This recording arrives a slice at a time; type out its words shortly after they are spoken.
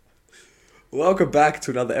Welcome back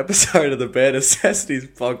to another episode of the Bare Necessities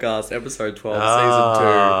Podcast, episode 12,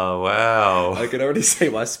 Oh, wow. season 2. I can already see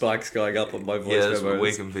my spikes going up on my voice Yeah, that's what we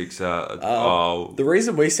memos. can fix that. The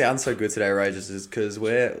reason we sound so good today, Rages, is because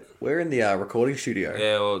we're in the recording studio.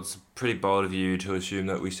 Yeah, well, it's pretty bold of you to assume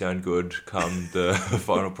that we sound good come the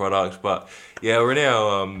final product, but yeah, we're in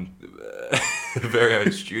our very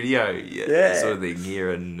own studio, Yeah. sort of thing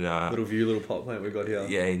here, and Little view, little pot plant we've got here.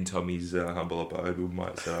 yeah, in Tommy's humble abode, we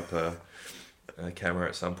might set up a camera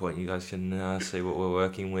at some point. You guys can see what we're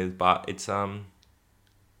working with, but it's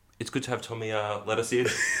good to have Tommy let us in.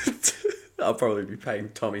 I'll probably be paying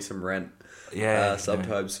Tommy some rent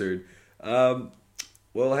sometime soon. Well,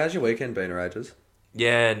 how's your weekend been, Rages?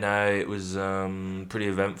 Yeah, no, it was pretty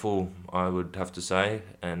eventful, I would have to say,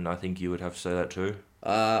 and I think you would have to say that too.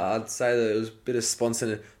 I'd say that it was a bit of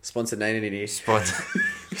spontaneity.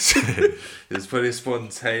 There's plenty of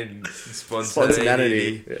Spontaneity.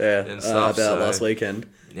 Yeah, and stuff, about last weekend.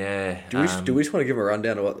 Yeah. Do we just want to give a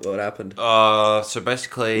rundown of what happened? So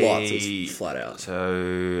basically... Lots, it's flat out.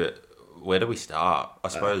 So, where do we start? I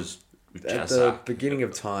suppose with At Jazz the beginning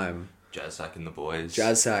of time, Jazzsack and the boys.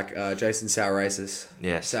 Jazzsack, Jason Sour Oasis.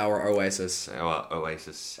 Yes. Sour Oasis. Our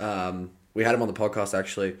Oasis. We had him on the podcast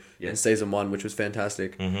actually in season 1, which was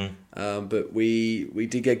fantastic. Mm-hmm. But we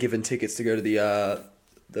did get given tickets to go to the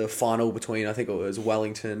final between, I think it was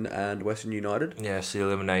Wellington and Western United. Yeah, it's the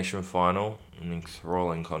elimination final. An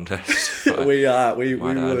enthralling contest. we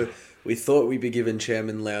thought we'd be given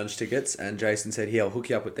Chairman Lounge tickets, and Jason said, "Here, I'll hook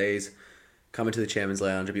you up with these. Come into the Chairman's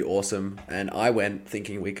Lounge, it'd be awesome." And I went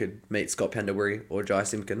thinking we could meet Scott Pendlebury or Jai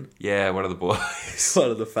Simpkin. Yeah, one of the boys.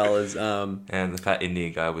 One of the fellas. And the fat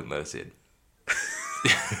Indian guy wouldn't let us in.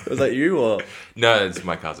 Was that you or? No, it's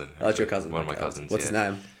my cousin. Oh, it's your cousin. One of my cousins. What's his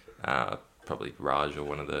name? Probably Raj or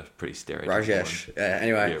one of the pretty stereotypical Rajesh. ones.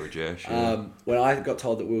 Anyway. Yeah, Rajesh. Yeah. When I got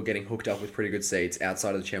told that we were getting hooked up with pretty good seats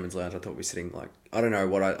outside of the Chairman's Lounge, I thought we'd be sitting like I don't know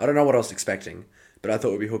what I was expecting, but I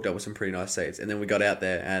thought we'd be hooked up with some pretty nice seats. And then we got out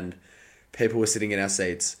there and people were sitting in our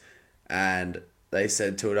seats, and they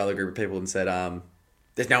said to another group of people and said,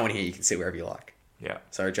 "There's no one here. You can sit wherever you like." Yeah.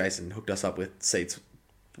 So Jason hooked us up with seats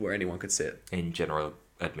where anyone could sit. In general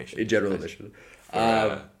admission. In general admission.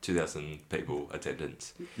 For 2,000 people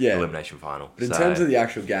attendance. Yeah. Elimination final. But in terms of the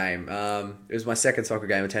actual game, it was my second soccer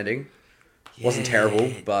game attending. It wasn't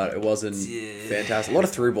terrible, but it wasn't fantastic. A lot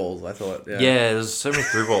of through balls, I thought. Yeah, there's so many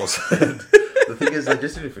through balls. The thing is, they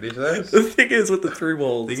just didn't finish those. The thing is with the through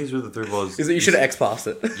balls. The thing is with the through balls is that you should have X-passed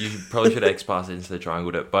it. You probably should have X-passed it instead of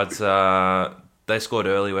triangled it. But they scored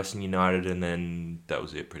early, Western United, and then that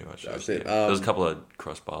was it pretty much. That was it. There was a couple of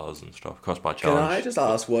crossbars and stuff. Crossbar Can challenge. I just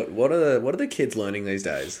ask, what are the kids learning these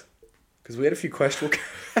days? Because we had a few questionable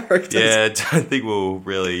characters. Yeah, I don't think we'll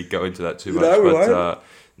really go into that too much. No, we but won't?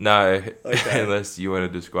 no, Okay. unless you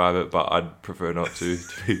want to describe it, but I'd prefer not to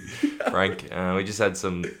be frank. We just had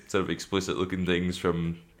some sort of explicit looking things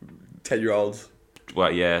from 10-year-olds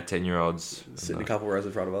 10-year-olds. sitting a couple rows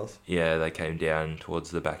in front of us. Yeah, they came down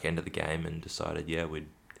towards the back end of the game and decided, we'd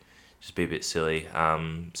just be a bit silly.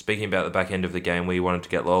 Speaking about the back end of the game, we wanted to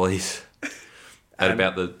get lollies at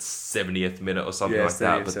about the 70th minute or something like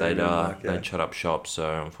that, but they'd shut up shop,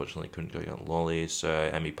 so unfortunately couldn't go get lollies. So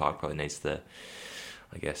Amy Park probably needs to,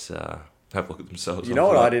 I guess, have a look at themselves. You know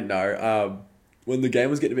what I didn't know? When the game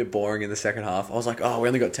was getting a bit boring in the second half, I was like, we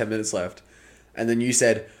only got 10 minutes left. And then you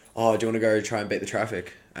said, do you want to go try and beat the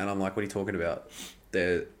traffic? And I'm like, what are you talking about?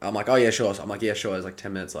 I'm like, oh yeah, sure. So I'm like, yeah, sure. There's like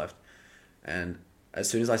 10 minutes left. And as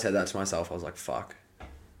soon as I said that to myself, I was like, fuck.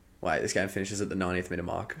 Wait, this game finishes at the 90th minute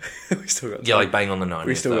mark. We still got time. Yeah, like bang on the 90th.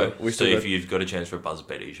 We still got- so if you've got a chance for a buzzer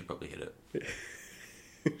beater, you should probably hit it.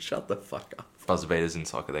 Shut the fuck up. Buzzer beaters in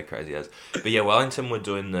soccer, they're crazy as. But yeah, Wellington were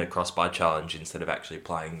doing the crossbar challenge instead of actually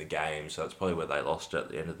playing the game, so that's probably where they lost it at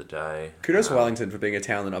the end of the day. Kudos to Wellington for being a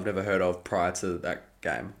town that I've never heard of prior to that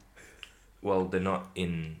game. Well, they're not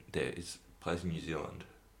in there. It's plays in New Zealand.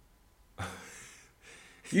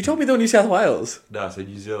 You told me they were New South Wales. No, I said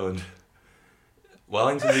New Zealand.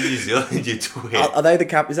 Wellington in New Zealand, you twit. Are they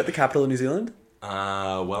is that the capital of New Zealand?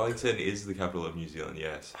 Wellington is the capital of New Zealand,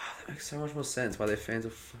 yes. That makes so much more sense why their fans are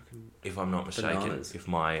fucking... If I'm not mistaken, Bananas. if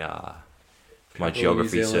my Capital of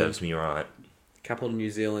geography New Zealand. serves me right. Capital of New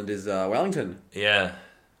Zealand is Wellington. Yeah.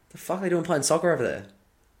 The fuck are they doing playing soccer over there?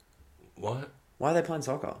 What? Why are they playing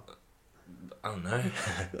soccer? I don't know.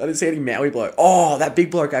 I didn't see any Maui bloke. Oh, that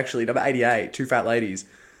big bloke actually, number 88, two fat ladies.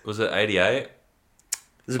 Was it 88?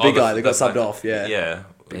 There's a big guy that got subbed off, yeah. Yeah.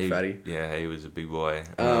 Big fatty. Yeah, he was a big boy.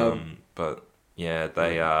 But yeah,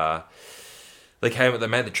 they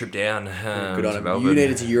made the trip down. Good on to him. Melbourne. You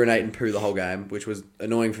needed to urinate and poo the whole game, which was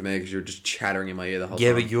annoying for me because you were just chattering in my ear the whole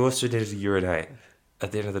Yeah, time. but you also needed to urinate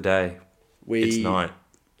at the end of the day. It's night,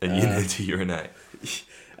 and you need to urinate.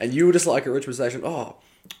 And you were just like at Richmond Station, oh,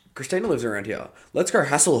 Christina lives around here. Let's go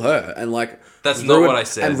hassle her and like That's not what I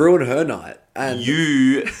said. And ruin her night. And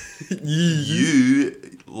you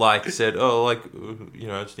like said, oh, like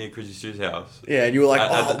it's near Chrissy Stu's house. Yeah, and you were like,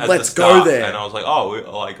 At let's the go start, there. And I was like, oh,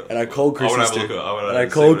 and I called Chrissy Stu. And I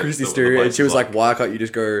called Chrissy Stu, and she was like, why can't you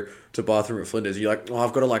just go to bathroom at Flinders? You're like, oh,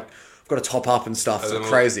 I've got to top up and stuff. It's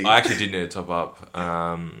crazy. I actually did need to top up.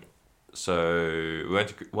 So we went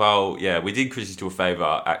to, we did Chrissy Stu a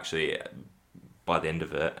favour actually by the end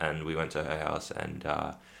of it, and we went to her house, and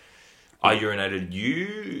I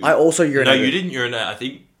urinated. I also urinated. No, you didn't urinate. I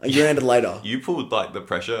think I urinated later. You pulled like the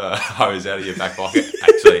pressure hose out of your back pocket.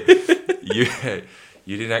 Actually,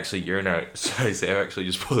 you didn't actually urinate. So Sarah actually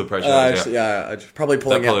just pulled the pressure hose out. Yeah, probably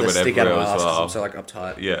pulling out the stick out of my ass because I'm so like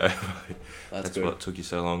uptight. Yeah, that's what took you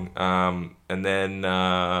so long. And then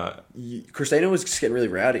Christina was just getting really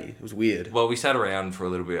rowdy. It was weird. Well, we sat around for a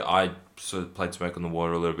little bit. I sort of played Smoke on the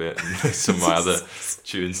Water a little bit, and some of my other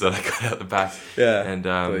tunes that I got out the back. Yeah, and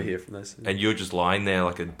we'll hear from those. And you were just lying there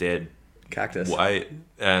like a dead cactus. Weight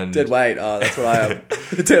and dead weight. Oh, that's what I am.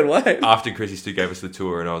 Dead weight. After Chrissy Stu gave us the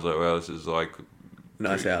tour, and I was like, well, this is like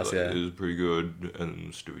nice house. Yeah, it was pretty good.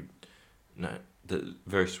 And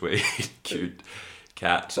very sweet, cute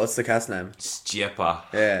cat. What's the cat's name? Stjepa.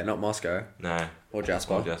 Yeah, not Moscow. No. Or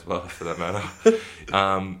Jasper. For that matter.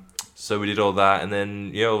 So we did all that, and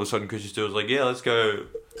then all of a sudden Chrissy Stu was like, "Yeah, let's go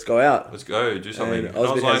out. Let's go do something." And I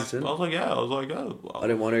was hesitant. I was like, "Oh." I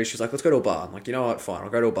didn't want to. She was like, "Let's go to a bar." I'm like, "You know what? Fine, I'll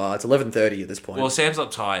go to a bar." It's 11:30 at this point. Well, Sam's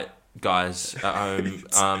uptight, guys, at home.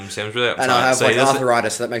 Sam's really uptight, and I have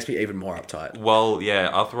arthritis, so that makes me even more uptight. Well, yeah,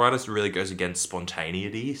 arthritis really goes against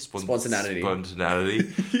spontaneity, spontaneity,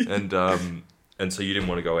 and so you didn't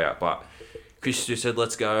want to go out, but Chrissy Stu said,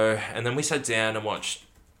 "Let's go," and then we sat down and watched.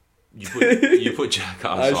 You put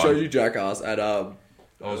Jackass. I showed you Jackass, and I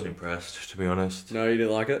wasn't impressed, to be honest. No, you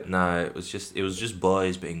didn't like it? No, it was just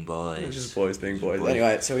boys being boys. It was just boys being boys.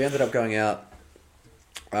 Anyway, so we ended up going out.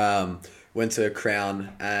 Went to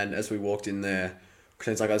Crown, and as we walked in there,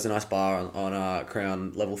 Christine's like, "There's a nice bar on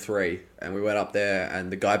Crown level 3," and we went up there, and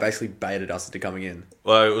the guy basically baited us into coming in.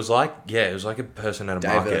 Well, it was like a person at a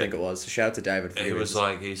David, market. I think it was. Shout out to David. It was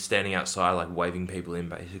like he was standing outside, like waving people in,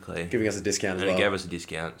 basically, giving us a discount as well. And he gave us a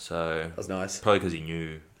discount, so that was nice. Probably because he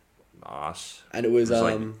knew us. And it was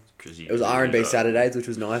R&B Saturdays, which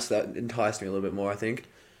was nice. That enticed me a little bit more, I think.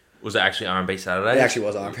 Was it actually R&B Saturdays? It actually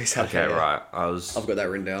was R&B Saturdays. Okay, right. I've got that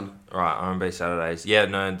written down. Right, R&B Saturdays. Yeah,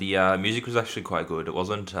 no, the music was actually quite good. It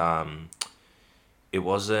wasn't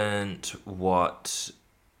what...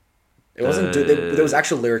 It wasn't... There was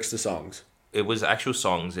actual lyrics to songs. It was actual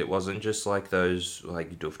songs. It wasn't just like those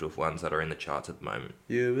like doof ones that are in the charts at the moment.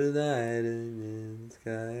 You were in the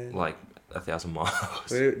sky. Like 1,000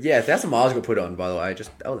 Miles. Yeah, 1,000 Miles got put on, by the way.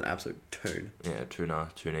 That was an absolute tune. Yeah, tune.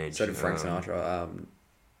 So did Frank Sinatra.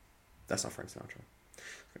 That's not Frank Sinatra. I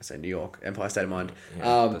was going to say New York. Empire State of Mind.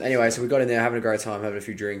 Yeah, anyway, so we got in there having a great time, having a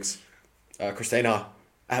few drinks. Christina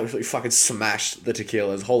absolutely fucking smashed the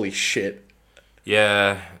tequilas. Holy shit.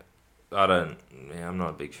 Yeah, I'm not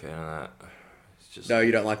a big fan of that. It's just... No,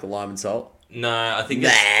 you don't like the lime and salt? No, I think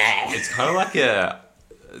it's kind of like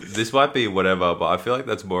this might be whatever, but I feel like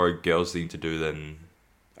that's more a girl's thing to do than...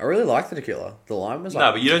 I really like the tequila. The lime was like...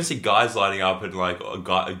 No, but you don't see guys lining up and like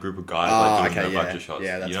a group of guys doing a bunch of shots.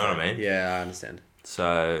 Yeah, that's what I mean? Yeah, I understand.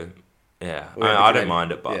 So, yeah. I don't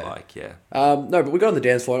mind it, but yeah. No, but we got on the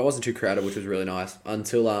dance floor and it wasn't too crowded, which was really nice.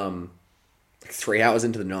 Until 3 hours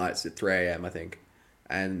into the night, it's at 3 a.m, I think.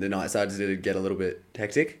 And the night started to get a little bit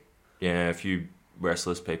hectic. Yeah, a few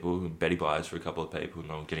restless people, Betty Byers for a couple of people,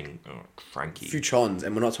 and I'm getting cranky. A few chons,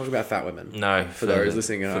 and we're not talking about fat women. No, for those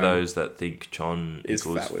listening at home. For those that think chon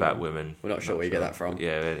equals fat women. We're not sure where you get that from.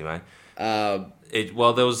 Yeah, anyway.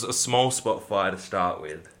 There was a small spot fire to start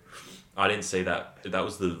with. I didn't see that. That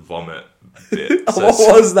was the vomit bit. What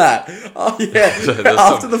was that? Oh yeah. So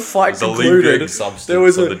after the fight concluded, there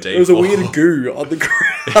was a weird goo on the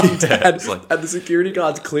ground, and the security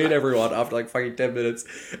guards cleared everyone after like fucking 10 minutes,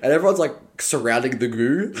 and everyone's like surrounding the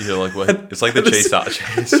goo. You're like, what? It's like the cheese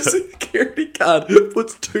arches. The security guard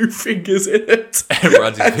puts 2 fingers in it and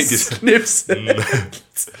runs his fingers, sniffs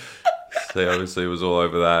it. So obviously it was all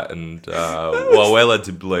over that, and we're led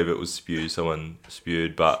to believe it was spew. Someone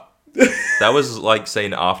spewed, but. That was like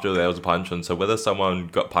seen after there was a punch on. So whether someone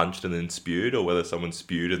got punched and then spewed, or whether someone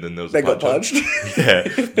spewed and then there was a punch. Got punched.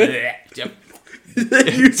 Yeah.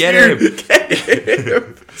 Get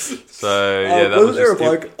him. So yeah, that was there a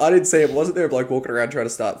just bloke? I didn't see it. Wasn't there a bloke walking around trying to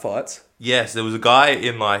start fights? Yes, there was a guy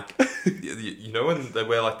in like, you know when they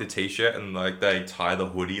wear like the t-shirt and like they tie the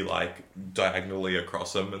hoodie like diagonally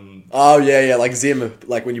across them and Oh yeah, like Zim,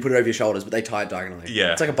 like when you put it over your shoulders, but they tie it diagonally.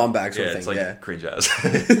 Yeah. It's like a bum bag sort yeah, of it's thing. like cringe ass.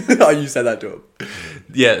 Oh, you said that to him.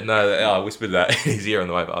 Yeah, no, I whispered that in his ear on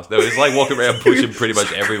the way past. They was like walking around pushing pretty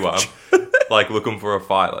much everyone, like looking for a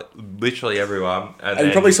fight, like literally everyone. And then,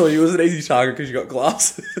 he probably saw you as an easy target because you got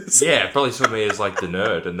glasses. yeah, probably saw me as like the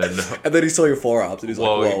nerd, and then And then he saw your forearms and he's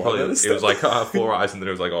well, like, he whoa. probably, it was like 4 eyes, and then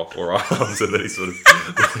it was like 4 arms, and then he sort of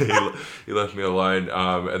he left me alone.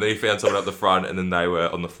 And then he found someone at the front, and then they were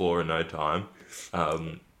on the floor in no time.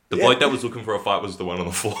 The bloke that was looking for a fight was the one on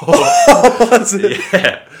the floor.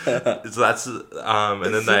 Yeah. So that's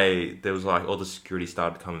and then there was like all the security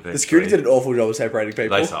started coming. The security did an awful job of separating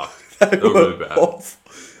people. They suck. They were really bad.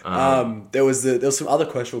 Awful. There was some other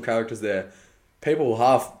questionable characters there. People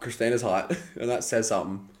half Christina's height, and that says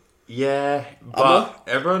something. Yeah, but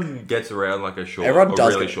everyone gets around like a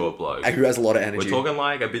really short bloke. Who has a lot of energy. We're talking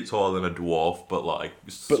like a bit taller than a dwarf, but like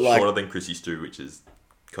shorter than Chrissy Stu, which is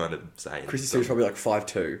kind of saying. Chrissy Stu's probably like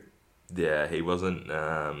 5'2". Yeah, he wasn't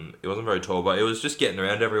very tall, but it was just getting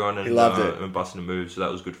around everyone and he loved it. And busting a move, so that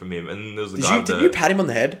was good from him. And there was the guy. Did you pat him on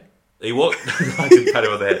the head? He walked. I didn't pat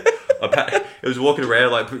him on the head. It was walking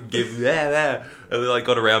around like and then like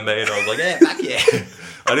got around me, and I was like, yeah, fuck yeah.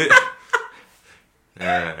 I didn't.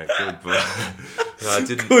 Yeah, good, but no, I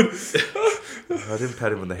didn't. Good. I didn't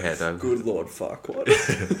pat him on the head. Good lord, fuck what?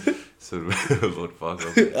 Sort of Lord fuck.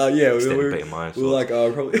 Yeah, we were like,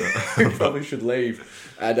 we probably should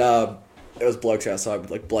leave, and there was blokes outside with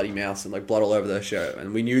like bloody mouths and like blood all over their shirt,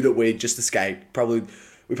 and we knew that we'd just escaped.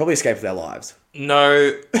 We probably escaped with our lives.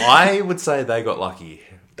 No, I would say they got lucky.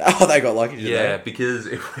 Oh, they got lucky, didn't they? Because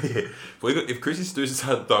if Chrissy Stu's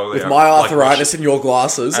had though, with my arthritis and your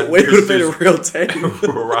glasses, we would have been a real team.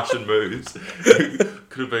 Russian moves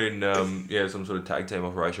could have been some sort of tag team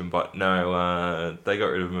operation, but no, they got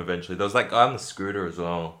rid of him eventually. There was that guy on the scooter as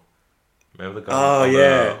well. Remember the guy? Oh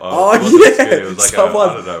yeah. It was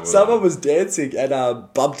like someone was dancing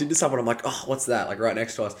and bumped into someone. I'm like, oh, what's that? Like right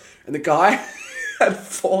next to us, and the guy had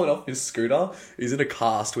fallen off his scooter. He's in a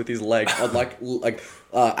cast with his leg on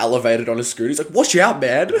elevated on his scooter. He's like, watch out,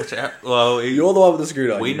 man. Watch out. Well, you're the one with the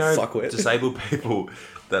scooter. We know fuckwit. Disabled people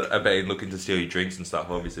that have been looking to steal your drinks and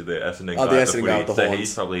stuff. Obviously, the Essendon guy. The Essendon guy with the horns.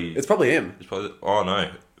 He's probably... It's probably him. Oh,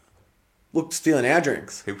 no. Look, stealing our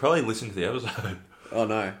drinks. He probably listened to the episode. Oh,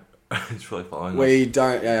 no. He's really following We us.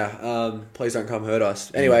 don't... please don't come hurt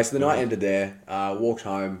us. Anyway, so the night ended there. Walked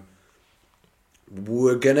home.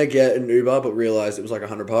 We're gonna get an Uber, but realised it was like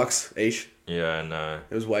 $100 each. Yeah, no.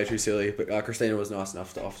 It was way too silly. But Christina was nice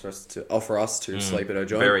enough to offer us to sleep at her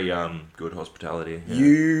joint. Very good hospitality. Yeah.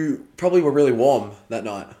 You probably were really warm that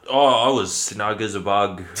night. Oh, I was snug as a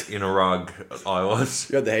bug in a rug. I was.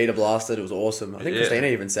 You had the heater blasted. It was awesome. I think Christina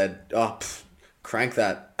even said, crank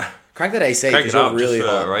that AC because you're really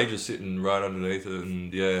hot. Ray just sitting right underneath it,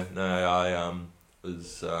 and I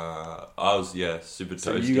was super toasty.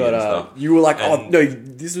 So you got and stuff. You were like,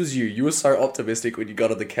 this was you. You were so optimistic when you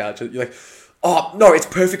got on the couch. You're like, oh no, it's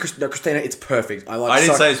perfect, Christina. It's perfect. I'm like, I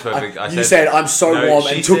didn't say it's perfect. You said I'm so warm,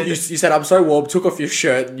 and you said I'm so warm. Took off your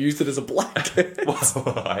shirt and used it as a blanket.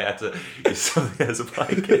 Well, I had to use something as a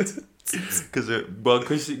blanket because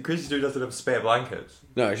Chrissy doesn't have spare blankets.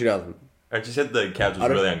 No, she doesn't. And she said the couch was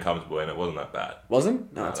really uncomfortable, and it wasn't that bad.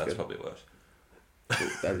 Wasn't? No, that's probably worse.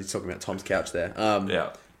 He's talking about Tom's couch there.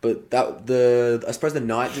 Yeah. But I suppose the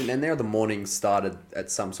night didn't end there. Or the morning started at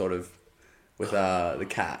some sort of with the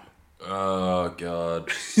cat. Oh god.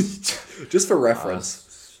 Just for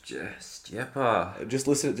reference. Just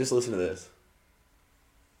listen to this.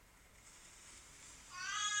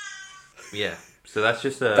 Yeah. So that's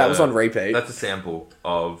just that was on repeat. That's a sample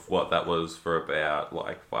of what that was for about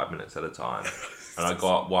like 5 minutes at a time. And I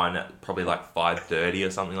got one at probably like 5:30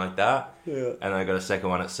 or something like that. Yeah. And I got a second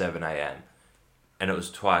one at 7 a.m. And it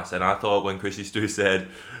was twice. And I thought when Chrissy Stu said,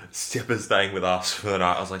 Stepper's staying with us for the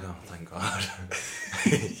night, I was like, oh, thank God.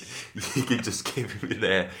 You can just keep him in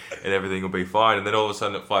there and everything will be fine. And then all of a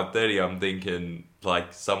sudden at 5:30, I'm thinking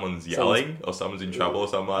like someone's yelling or someone's in trouble or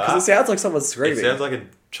something like that. Because it sounds like someone's screaming. It sounds like a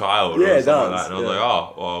child or something like that. And I was like,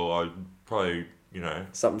 oh, well, I probably...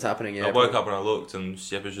 something's happening. Yeah, I woke up and I looked, and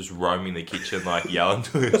Shepard's just roaming the kitchen, like yelling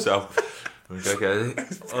to himself. Like, okay,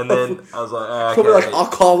 and then I was like, oh, okay. Probably like, oh,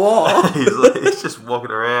 come on. he's just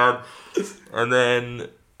walking around, and then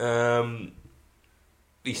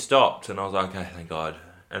he stopped, and I was like, okay, thank God.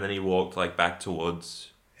 And then he walked like back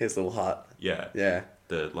towards his little hut. Yeah. Yeah.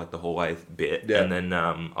 the hallway bit, Yeah. and then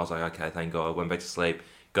I was like, okay, thank God. I went back to sleep.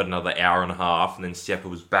 Got another hour and a half, and then Seppa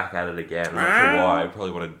was back at it again. I'm not sure why. I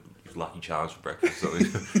probably wanted Lucky Charms for breakfast or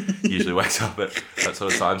something. Usually wakes up at that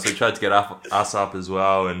sort of time. So he tried to get us up as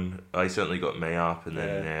well, and he certainly got me up, and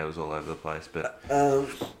then it was all over the place. But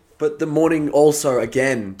the morning also,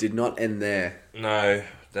 again, did not end there. No,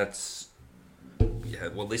 that's... Yeah,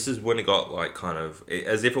 well, this is when it got, like, kind of...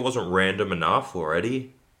 As if it wasn't random enough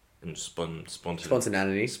already, and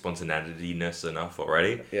spontanityness enough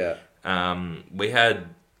already. Yeah. We had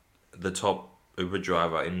the top Uber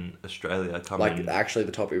driver in Australia come in... Actually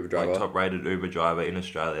the top Uber driver. Like, top-rated Uber driver in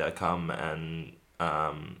Australia come and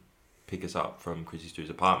pick us up from Chrissy Stu's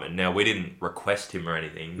apartment. Now, we didn't request him or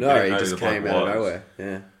anything. No, he just came out of nowhere.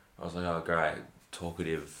 Yeah. I was like, oh, great.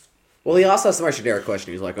 Talkative... Well, he asked us the most generic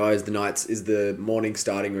question. He was like, is the morning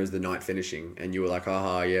starting or is the night finishing? And you were like,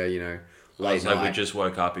 yeah, you know, late night. We just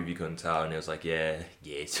woke up if you couldn't tell. And he was like, yes.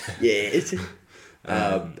 Yes.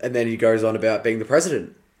 And then he goes on about being the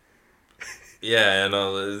president. Yeah, and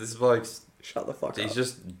this is like... Shut the fuck up. He's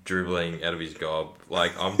just dribbling out of his gob.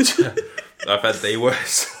 Like, I've had the worst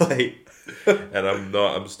sleep. And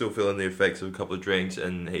I'm still feeling the effects of a couple of drinks,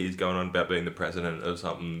 and he's going on about being the president of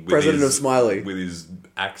something. President of Smiley. With his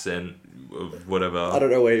accent of whatever. I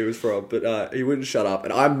don't know where he was from, but he wouldn't shut up.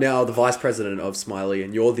 And I'm now the vice president of Smiley,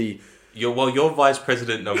 and you're the... You're vice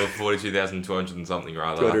president number 42,200 and something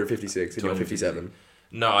rather. 256, and you're 57.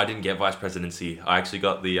 No, I didn't get vice presidency. I actually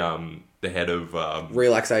got the head of...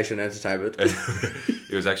 relaxation and entertainment.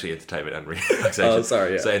 It was actually entertainment and relaxation. Oh,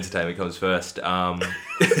 sorry, yeah. So entertainment comes first.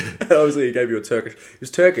 Obviously, he gave you a Turkish... He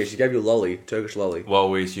was Turkish. He gave you a lolly. Turkish lolly. Well,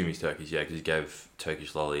 we assume he's Turkish, yeah, because he gave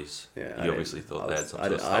Turkish lollies. Yeah, you obviously thought they had some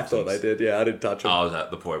sort of I thought they did, yeah. I didn't touch them. I was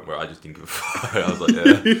at the point where I just didn't give a fuck. I was like,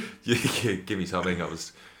 yeah, give me something. I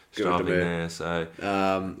was starving there, so...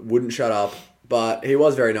 Wouldn't shut up. But he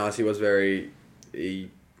was very nice. He was very... I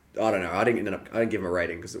don't know. I didn't give him a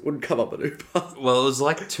rating because it wouldn't come up at Uber. Well, it was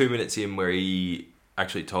like 2 minutes in where he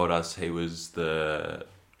actually told us he was the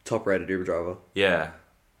top-rated Uber driver. Yeah,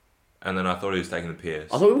 and then I thought he was taking the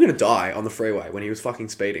piss. I thought we were gonna die on the freeway when he was fucking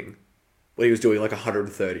speeding. When he was doing like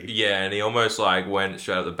 130. Yeah, and he almost like went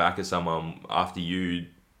straight at the back of someone after you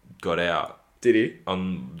got out. Did he?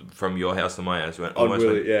 From your house to my house.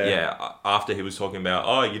 Yeah. After he was talking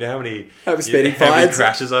about, you know how many speeding how many fines?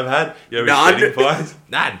 crashes I've had? You know how many speeding fines?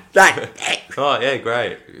 None. Oh, yeah,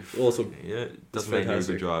 great. Awesome. Yeah, doesn't mean he was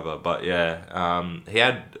a driver. But yeah,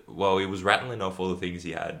 he was rattling off all the things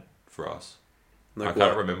he had for us. I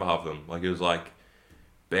can't remember half of them. Like, it was like,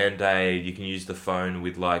 Band-Aid, you can use the phone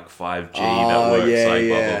with like 5G that works,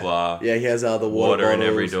 blah, blah, blah. Yeah, he has the water in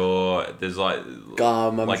every door. There's like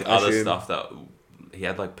gum, other stuff that he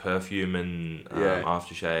had, like perfume and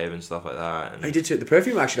aftershave and stuff like that. And he did too. The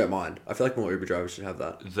perfume I actually don't mind. I feel like more Uber drivers should have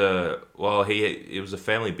that. It was a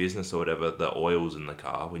family business or whatever. The oils in the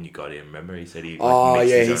car when you got in. Remember, he said he.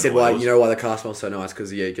 He said, well, you know why the car smells so nice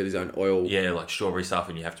because he get his own oil. Yeah, like strawberry stuff,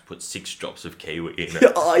 and you have to put 6 drops of kiwi in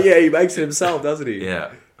it. Oh yeah, he makes it himself, doesn't he?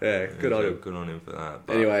 Yeah. Yeah, good on him. Good on him for that.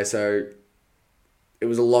 But anyway, so it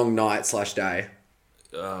was a long night/day.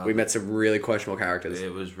 We met some really questionable characters.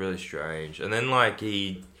 It was really strange. And then, like,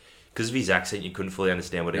 because of his accent, you couldn't fully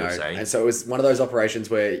understand what he was saying. And so it was one of those operations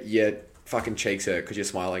where your fucking cheeks hurt because you're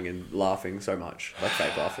smiling and laughing so much. Like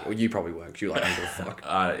fake laughing. Well, you probably weren't because you were like, I don't give a fuck.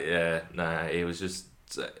 It was just...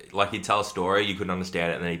 Like, he'd tell a story, you couldn't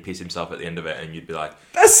understand it, and then he'd piss himself at the end of it, and you'd be like...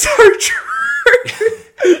 That's so true!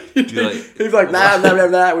 He'd be like, nah. We'd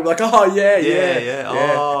be like, oh, yeah.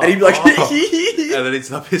 Oh, and he'd be like, and then he'd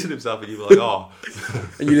start pissing himself, and you'd be like, oh.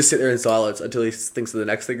 And you just sit there in silence until he thinks of the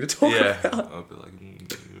next thing to talk about. I'd be like,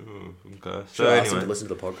 okay. So anyway. Ask him to listen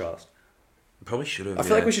to the podcast. Probably should have. I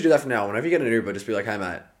feel like we should do that from now on. Whenever you get an Uber, just be like, hey,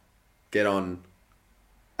 mate, get on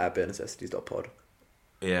at barenecessities.pod.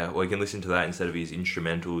 Yeah, well, you can listen to that instead of his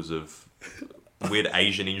instrumentals of... weird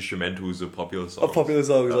Asian instrumentals of popular songs.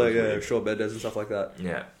 Like Shawn Mendes and stuff like that.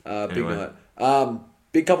 Yeah. Big night.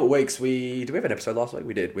 Big couple of weeks. Did we have an episode last week?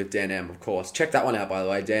 We did, with Dan M, of course. Check that one out, by the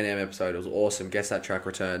way. Dan M episode. It was awesome. Guess That Track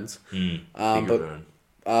returns.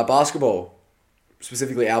 Basketball.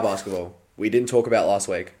 Specifically our basketball. We didn't talk about last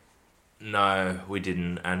week. No, we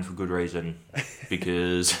didn't, and for good reason.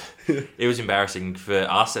 Because it was embarrassing for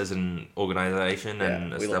us as an organisation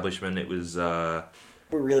and establishment. It was...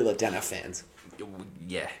 we really let down our fans.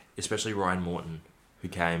 Yeah, especially Ryan Morton, who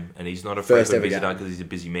came, and he's not a frequent visitor because he's a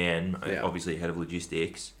busy man, obviously head of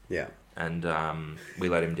logistics. Yeah. And we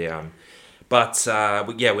let him down. But,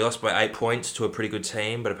 we lost by 8 points to a pretty good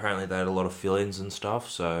team, but apparently they had a lot of fill-ins and stuff,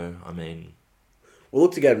 so, I mean... We'll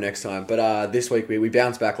look to get them next time, but this week we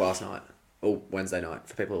bounced back last night, or Wednesday night,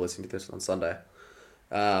 for people who are listening to this on Sunday.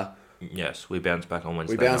 Yes, we bounced back on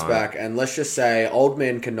Wednesday We bounced night. back, and let's just say old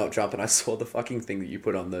men cannot jump. And I saw the fucking thing that you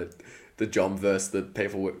put on the Jom versus the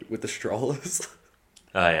people with the strollers.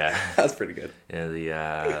 Oh, yeah. That's pretty good. Yeah,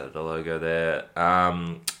 the logo there.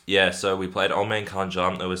 Yeah, so we played Old Man Can't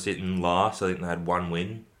Jump. They were sitting last. I think they had one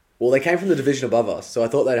win. Well, they came from the division above us, so I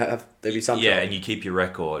thought there'd be some. Yeah, trouble. and you keep your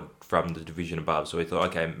record from the division above. So we thought,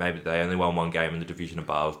 okay, maybe they only won one game in the division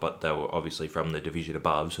above, but they were obviously from the division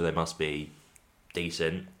above, so they must be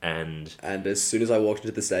decent. And as soon as I walked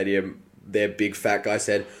into the stadium, their big fat guy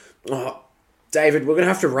said, "Oh, David, we're gonna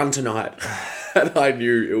have to run tonight," and I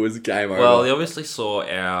knew it was game over. well, they obviously saw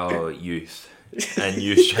our youth and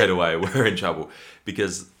knew straight away we're in trouble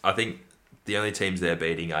because I think the only teams they're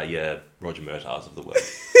beating are your Roger Murtaughs of the world.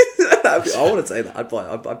 I want to say that.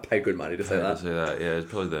 I'd pay good money to say that. Yeah, it's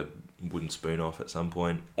probably the wooden spoon off at some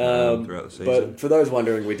point throughout the season. But for those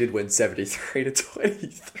wondering, we did win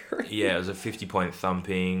 73-23. Yeah, it was a 50-point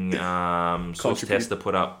thumping. Source Contribute- Tester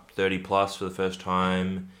put up 30 plus for the first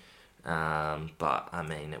time. But, I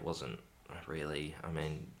mean, it wasn't really... I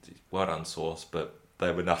mean, well done, Source, but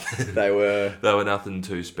they were nothing. They were, They were nothing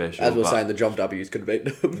too special. as we were but saying, the Jom W's could beat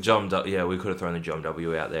them. Yeah, we could have thrown the John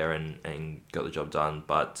W out there and got the job done.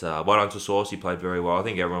 But well done to Source. He played very well. I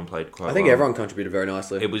think everyone played quite well. I think everyone contributed very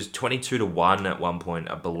nicely. It was 22-1 at one point,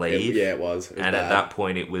 I believe. Yeah, it was. It was And bad. at that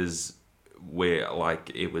point, it was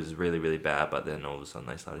it was really, really bad. But then all of a sudden,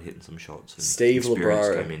 they started hitting some shots. And Steve experience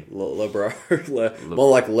LeBro, came in. more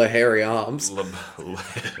like Le Hairy Arms.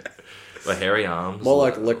 Le Hairy Arms. More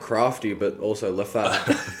like Le Crafty, but also Le Fat.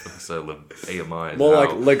 So Le EMI. More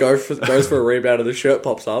like Le goes for a rebound and the shirt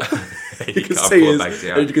pops up. you can't see pull it his, back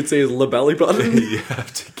down. and you can see his Le belly button. You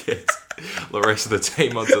have to get the rest of the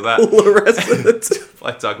team onto that. The rest of it.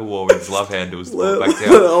 Like tug of war with his love handles to pull it back down.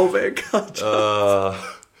 Oh man, can't you?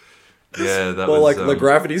 Yeah, that More was... like the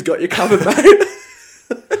gravity's got you covered, mate.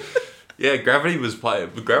 Yeah, Gravity was playing...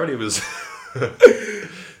 Gravity was...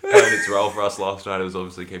 having its role for us last night. It was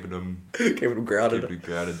obviously keeping them grounded.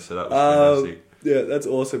 grounded, so that was fantastic. Yeah, that's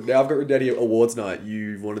awesome. Now I've got written down here awards night.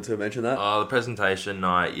 You wanted to mention that? The presentation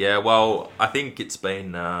night, yeah, well, I think it's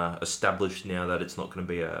been established now that it's not going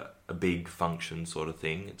to be a big function sort of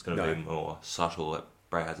thing. It's going to be more subtle at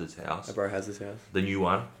Bray Hazard's house. Bro has his house. The new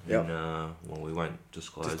one. Yep. Well, we won't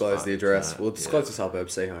disclose. Disclose but, the address. We'll yeah. disclose the suburb,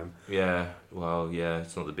 Seahome. Yeah, well, yeah,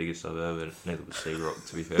 it's not the biggest suburb, and neither was Sea Rock,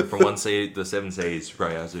 to be fair. From one sea, the 7 seas,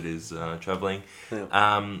 Bray Hazard is travelling.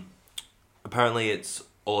 Yeah. Apparently, it's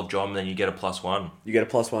all of John, then you get a +1. You get a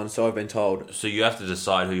 +1, so I've been told. So you have to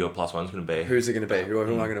decide who your +1's going to be. Who's it going to be? Who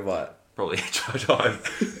am I going to invite? Probably Showtime.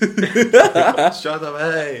 Showtime,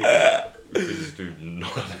 hey! Because do not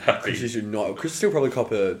happy. Chris should not. Chris still probably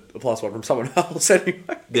cop a +1 from someone else anyway.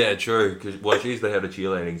 Yeah, true. Cause, she's the head of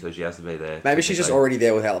cheerleading, so she has to be there. Maybe she's just already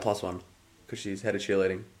there without a +1 because she's head of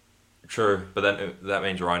cheerleading. True, but then that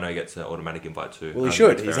means Rhino gets an automatic invite too. Well, he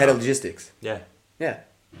should. Fair He's head of enough. logistics. Yeah. Yeah.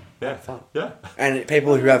 Yeah. Fun. Yeah. And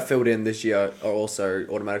people who have filled in this year are also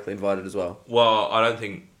automatically invited as well. Well, I don't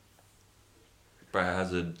think Brad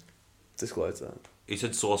Hazard. Disclose that. He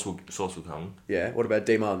said Source will come. Yeah. What about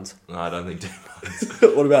D Muns? No, I don't think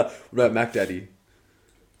Demons. what about Mac Daddy?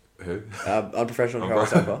 Who? Unprofessional control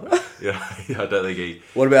soccer. Yeah, I don't think he.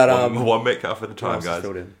 What about one Metcalf at a who time, else is guys?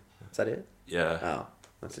 filled in? Is that it? Yeah. Oh,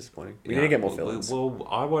 that's disappointing. We need to get more fill-ins. Well,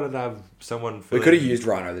 I wanted to have someone. We could have used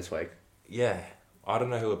Rhino this week. Yeah, I don't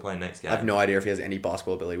know who we're playing next game. I have no idea if he has any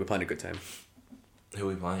basketball ability. We're playing a good team. Who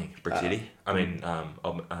are we playing? Brick City. I mean,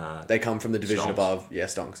 They come from the division Stonks. above. Yeah,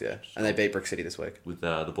 Stonks, yeah. And they beat Brick City this week. with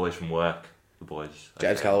the boys from work. The boys.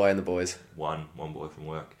 James okay. Calloway and the boys. One boy from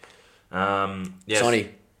work. Yes. Sonny.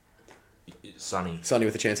 Sonny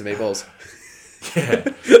with a chance of meatballs. Yeah,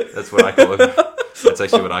 that's what I call him. That's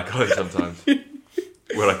actually what I call him sometimes.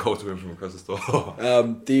 When I call to him from across the store.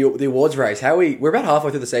 The awards race. We're about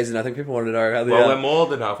halfway through the season. I think people want to know how the. Well, we're more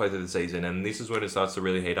than halfway through the season, and this is when it starts to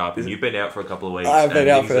really heat up. And you've been out for a couple of weeks. I've been and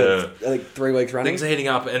out things for I think 3 weeks running. Things are heating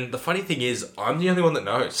up, and the funny thing is, I'm the only one that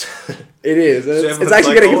knows. It is. So It's everyone's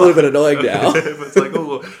actually like, getting a little bit annoying now. It's like,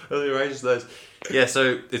 early arranges those. Yeah,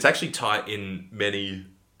 so it's actually tight in many.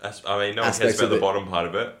 I mean, no one cares Aspects about of the it. bottom part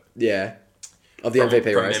of it. Yeah. Of the From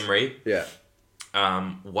MVP race. memory, Yeah.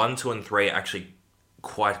 1, 2, and 3 are actually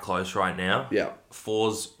quite close right now. Yeah.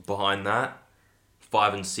 4's behind that.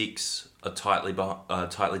 5 and 6 are tightly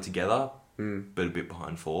together, but a bit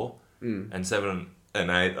behind 4. And 7 and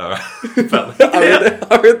 8 are battling.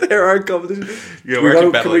 Are in their own competition. Yeah, we're actually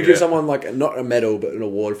Can battling we it give out. someone like not a medal but an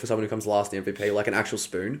award for someone who comes last in the MVP, like an actual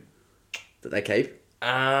spoon that they keep?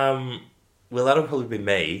 Well, that'll probably be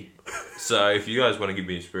me. So if you guys want to give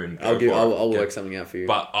me a spoon, I'll go for it. I'll Okay. work something out for you.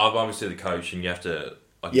 But I'm obviously the coach, and you have to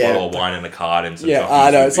like Yeah. a bottle of wine and a card and some Yeah, chocolates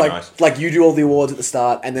I know. would It's be like nice. like you do all the awards at the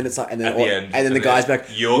start, and then it's like, and then At the end, and then the guys back.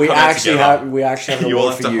 you'll We come out actually together. have we actually have an You all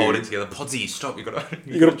award have for to you. hold it together. Podsy, stop! You gotta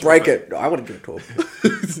You gotta break it. I want to give it to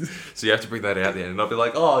him. So you have to bring that out at the end, and I'll be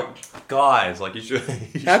like, "Oh, guys, like you should."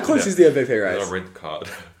 How close is the MVP race? I'll read the card.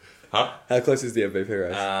 Huh? How close is the MVP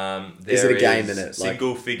race? Is it a game in it, like-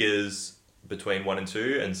 Single figures between 1 and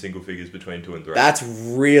 2, and single figures between 2 and 3. That's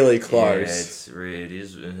really close. Yeah, it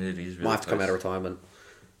is really Might have to come close. out of retirement.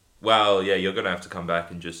 Well, yeah, you're gonna have to come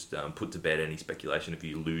back and just put to bed any speculation of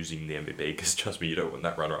you losing the MVP. Because trust me, you don't want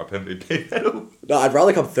that runner-up MVP medal. No, I'd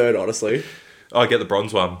rather come third, honestly. Oh, get the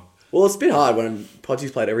bronze one. Well, it's been hard when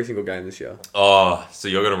Podsy's played every single game this year. Oh, so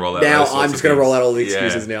you're gonna roll out. Now those sorts I'm of just going to things. roll out all the Yeah.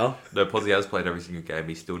 excuses now. No, Podsy has played every single game.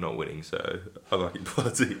 He's still not winning, so I like you,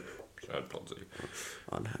 Podsy. Shout out Podsy.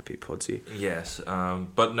 Unhappy Podsy. Yes,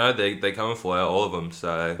 but no, they come and fly out, all of them. So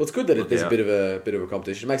Well, it's good that look there's a out. bit of a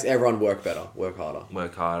competition. It makes everyone work better, work harder.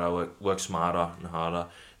 Work harder, work smarter and harder.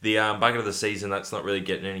 The back of the season, that's not really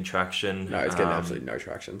getting any traction. No, it's getting absolutely no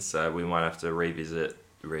traction. So we might have to revisit,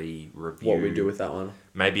 review What we do with that one?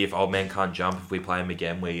 Maybe if Old Man Can't Jump, if we play him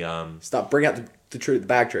again, we Bring out the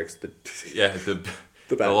bag tricks, the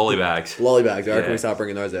the bag- lolly bags. lolly bags. I reckon Yeah. we start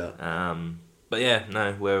bringing those out, But yeah,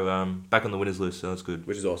 no, we're back on the winners list, so that's good.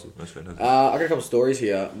 which is awesome. That's fantastic. I got a couple of stories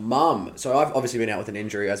here. Mum, so I've obviously been out with an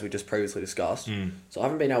injury, as we just previously discussed. So I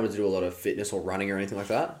haven't been able to do a lot of fitness or running or anything like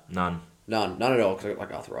that. None. None at all, because I got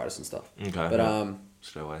like arthritis and stuff. Okay. But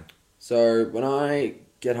Stay away. so when I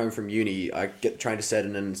get home from uni, I get the train to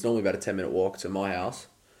Seddon, and it's normally about a 10-minute walk to my house.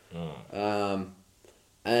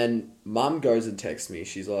 And Mum goes and texts me.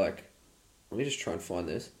 She's like, "Let me just try and find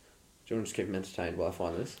this. Do you want to just keep him entertained while I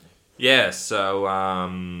find this?" Yeah, so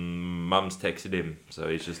Mum's texted him, so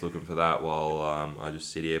he's just looking for that while I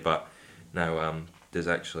just sit here. But no, there's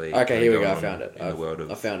actually Okay, here we go. going I on found it. in the world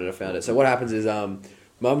of I found it. So what happens is,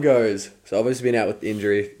 Mum goes. So I've obviously been out with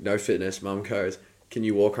injury, no fitness. Mum goes, "Can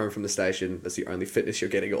you walk home from the station? That's the only fitness you're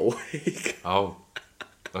getting all week." oh,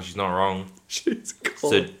 she's not wrong.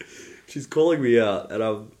 She's calling me out, and I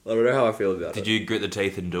don't know how I feel about it. Did you grit the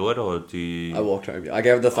teeth and do it, or do you? I walked home. I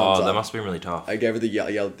gave her the thumbs Oh, up. that must have been really tough. I gave her the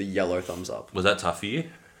yellow thumbs up. Was that tough for you?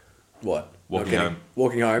 What? Walking Not getting- home.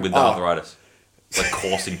 Walking home With the arthritis, like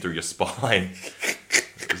coursing through your spine.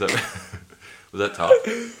 Was that tough?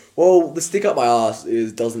 Well, the stick up my ass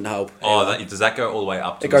doesn't help. Oh, either. does that go all the way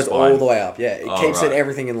up to It the goes spine? all the way up. Yeah, it Oh, keeps right.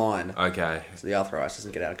 everything in line, Okay, so the arthritis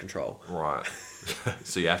doesn't get out of control. right.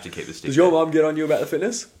 So you have to keep the stick. Does your there. mum get on you about the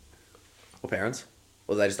fitness, or parents,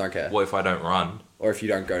 or they just don't care, What if I don't run? or if you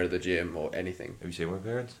don't go to the gym or anything? Have you seen my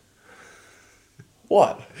parents?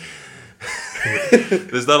 What?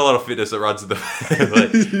 There's not a lot of fitness that runs in the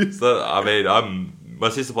family. My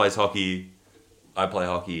sister plays hockey, I play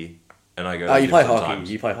hockey, and I go to Oh, the you gym play sometimes.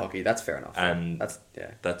 hockey. You play hockey. That's fair enough. And that's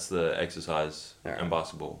yeah. That's the exercise Alright. and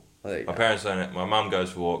basketball. Well, there you My go. parents don't. My mum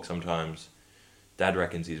goes for walks sometimes. Dad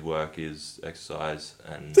reckons his work is exercise,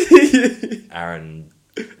 and Aaron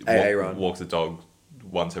AA run. walks the dog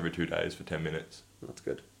once every 2 days for 10 minutes. That's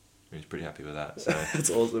good. He's pretty happy with that. So That's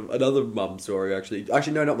awesome. Another mum story, actually.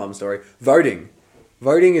 Actually, no, not mum story. Voting.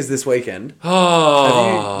 Voting is this weekend.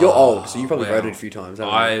 You're old, so you probably wow. voted a few times,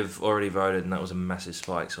 haven't you? I've already voted, and that was a massive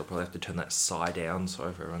spike. So I'll probably have to turn that sigh down, so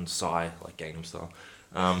if everyone's sigh like Gangnam Style.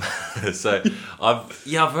 So I've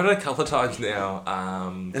voted a couple of times now.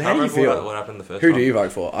 And how do you feel? What happened the first Who time? do you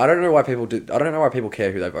vote for? I don't know why people do. I don't know why people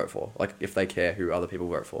care who they vote for. Like, if they care who other people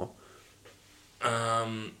vote for.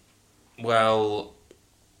 Well,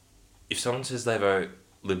 if someone says they vote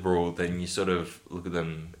Liberal, then you sort of look at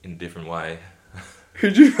them in a different way.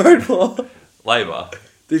 Who'd you vote for? Labor.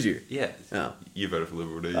 Did you? Yeah. Oh. You voted for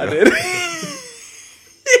Liberal, didn't you? I did.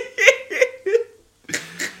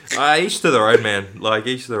 Each to their own, man. Like,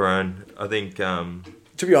 each to their own. I think,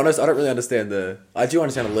 To be honest, I don't really understand I do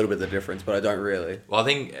understand a little bit of the difference, but I don't really. well, I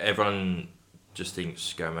think everyone just thinks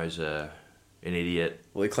ScoMo's an idiot.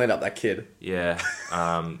 Well, he cleaned up that kid. Yeah.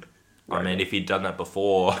 I mean, if he'd done that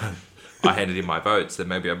before I handed in my votes, then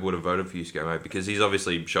maybe I would have voted for you, ScoMo, because he's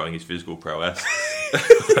obviously showing his physical prowess.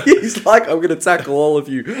 He's like, I'm going to tackle all of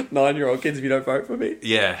you 9-year-old kids if you don't vote for me.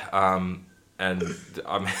 Yeah, and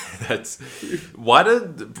I mean, that's why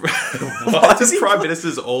did does he prime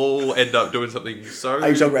ministers all end up doing something so? Are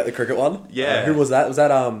you talking about the cricket one? Yeah. Who was that? Was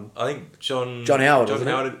that I think John Howard, John wasn't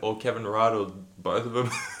it? Howard, or Kevin Rudd, or both of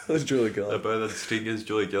them. That was Julie They Gillard. both had stingers.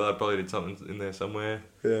 Julie Gillard probably did something in there somewhere.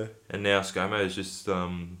 Yeah. And now ScoMo is just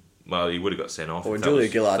well, he would have got sent off. Or when if that Julia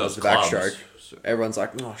was- Gillard if that does the was backstroke, clubs. everyone's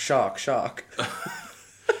like, oh, shark.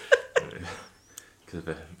 Because of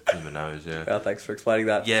Even knows, yeah. Oh, thanks for explaining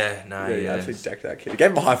that. Yeah, no, Yeah, he yeah. absolutely decked that kid. He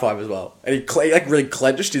gave him a high five as well. And he like really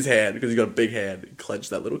clenched his hand because he got a big hand. He clenched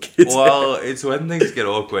that little kid's Well, hand. it's when things get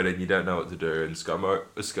awkward and you don't know what to do. And ScoMo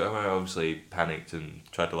obviously panicked and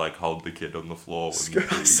tried to like hold the kid on the floor.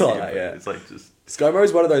 I saw that, yeah. It's like just ScoMo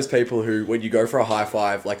is one of those people who, when you go for a high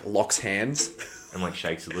five, like locks hands. and like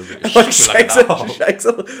shakes a little bit. Like shakes it, "Oh." shakes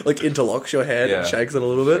it, like interlocks your hand and Yeah. shakes it a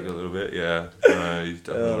little Shake bit. a little bit, yeah. No, he's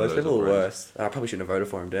definitely one of Those people are operators. worse. I probably shouldn't have voted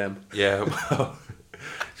for him, damn. Yeah, well,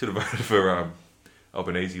 should have voted for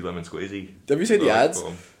Albanese lemon squeezy. Have you seen the Like, ads?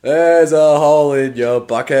 well, There's a hole in your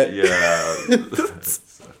bucket. Yeah.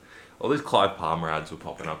 All these Clive Palmer ads were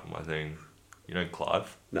popping up on my thing. You know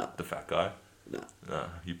Clive? No. The fat guy? No. No,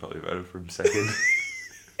 you probably voted for him second.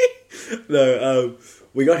 No,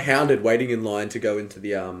 we got hounded waiting in line to go into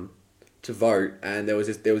the to vote, and there was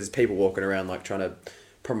this people walking around like trying to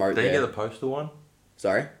promote. Did you their... get the postal one?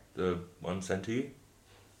 Sorry? The one sent to you?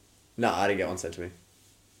 No, I didn't get one sent to me.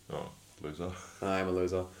 Oh, loser. I am a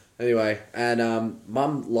loser. Anyway, and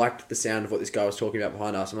Mum liked the sound of what this guy was talking about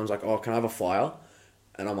behind us, and Mum's like, "Oh, can I have a file?"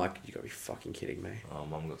 And I'm like, "You gotta be fucking kidding me." Oh,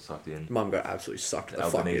 Mum got sucked in. Mum got absolutely sucked the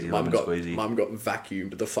fuck Albanese in. lemon squeezy. Mum got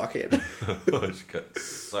vacuumed the fuck in. She got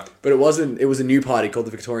sucked. But it wasn't. It was a new party called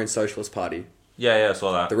the Victorian Socialist Party, Yeah, I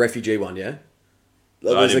saw that. the refugee one. Yeah.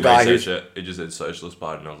 There I was a didn't guy research who. it. It just said Socialist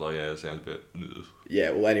Party, and I was like, yeah, it sounds a bit... ugh.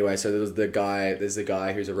 Yeah. Well, anyway, so there was the guy. There's the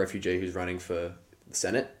guy who's a refugee who's running for the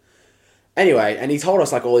Senate. Anyway, and he told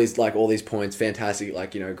us all these points, fantastic,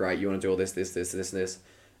 great. You want to do all this, and this.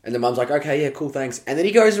 And then Mum's like, okay, yeah, cool, thanks. And then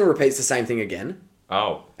he goes and repeats the same thing again.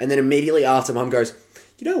 Oh. And then immediately after, Mum goes,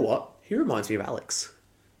 you know what? He reminds me of Alex.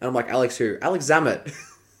 And I'm like, Alex who? Alex Zammit.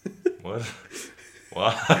 What?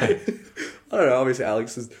 Why? I don't know, obviously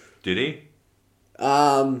Alex is... Did he?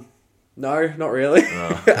 No, not really.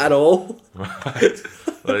 Oh. At all. Right.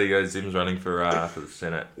 Well, there you go. Zim's running for the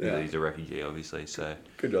Senate. Yeah. He's a refugee, obviously, so...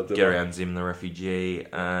 Good job, Get Zimmer. around Zim the refugee.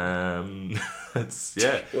 It's,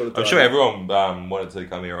 yeah. What a I'm time. sure everyone wanted to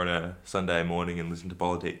come here on a Sunday morning and listen to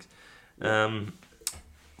politics.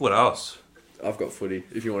 What else? I've got footy,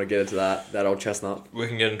 if you want to get into that old chestnut. We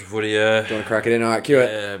can get into footy, Do you want to crack it in? Alright, cue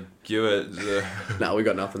it. Yeah, cue it. No, we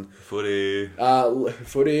got nothing. Footy.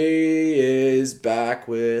 Footy is back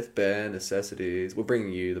with bare necessities. We're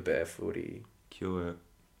bringing you the bare footy. Cue it.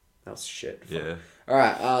 That was shit. Yeah.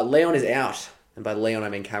 Alright, Leon is out. And by Leon, I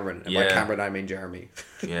mean Cameron. And by Yeah. Cameron, I mean Jeremy.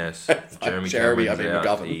 Yes. Jeremy Jeremy, Cameron's I mean out.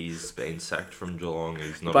 McGovern. He's been sacked from Geelong.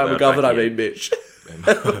 He's not By allowed McGovern, back I in. mean Mitch.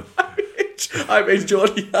 I mean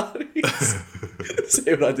Georgiades. See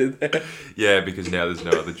what I did there? Yeah, because now there's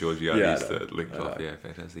no other Georgiades Yeah, I know. that linked I off. know. Yeah,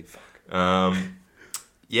 fantastic.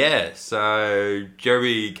 Yeah, so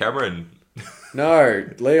Jeremy Cameron. No,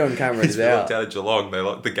 Leon Cameron He's is been out. locked out of Geelong. They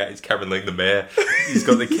locked the gates. Cameron Ling, the mayor. He's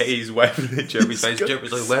got the keys waving at Jeremy's face.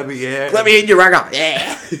 Jeremy's like, let me in. Let me in your rugger.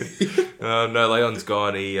 Yeah. No, Leon's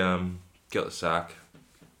gone. He got the sack.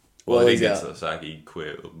 Well, Well, he he's gets out. the sack. He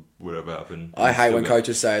quit. Whatever happened. I He's hate still when got-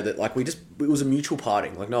 coaches say that it was a mutual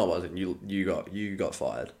parting. Like, no, it wasn't. You got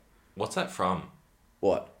fired. What's that from?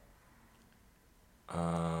 What?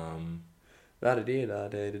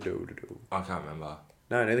 I can't remember.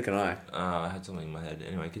 No, neither can I. I had something in my head.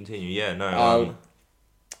 Anyway, continue. Yeah, no.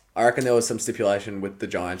 I reckon there was some stipulation with the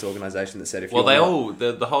Giants organisation that said if Well, you they wanna- all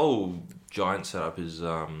the whole giant setup is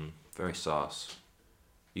very sus.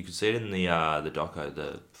 You could see it in the doco,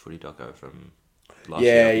 the footy doco from last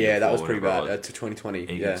year. Yeah, that was before, pretty whenever bad. it was. To 2020. And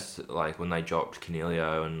you Yeah. could like when they dropped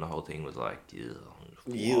Canelio and the whole thing was like, Ugh.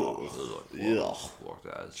 Like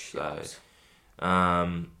that. So,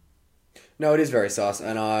 No, it is very sus,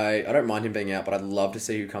 and I don't mind him being out, but I'd love to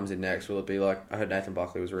see who comes in next. Will it be like I heard Nathan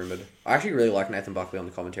Buckley was rumoured? I actually really like Nathan Buckley on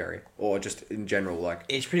the commentary, or just in general. Like,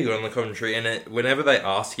 he's pretty good on the commentary, and whenever they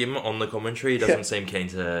ask him on the commentary, he doesn't seem keen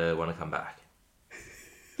to want to come back.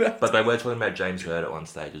 But they were talking about James Hird at one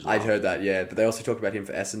stage as well. I'd heard that, yeah, but they also talked about him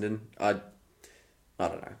for Essendon. I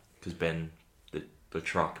don't know. Because Ben, the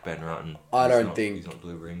truck, Ben Rutten. He's not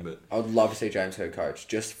delivering, but I would love to see James Hird coach,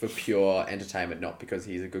 just for pure entertainment, not because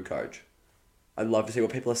he's a good coach. I'd love to see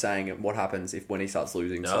what people are saying and what happens when he starts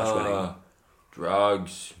losing / winning.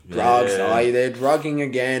 Drugs. Drugs, Yeah. they're drugging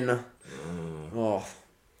again. Oh,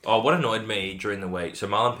 Oh, what annoyed me during the week. So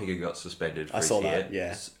Marlon Pickett got suspended for I his saw hit, that,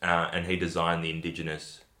 yeah. and he designed the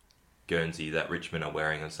Indigenous Guernsey that Richmond are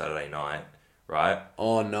wearing on Saturday night, right?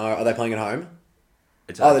 oh no, are they playing at home?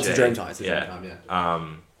 It's Oh, at that's a G. dream time. It's a dream time, yeah.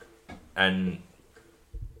 And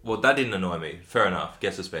well, that didn't annoy me. Fair enough,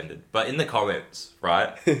 get suspended. But in the comments,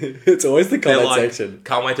 right? It's always the They're comment like, section.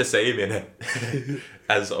 can't wait to see him in it.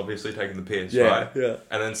 As obviously taking the piss, Yeah, right? yeah.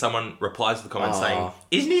 And then someone replies to the comment Aw. saying,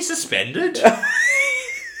 isn't he suspended?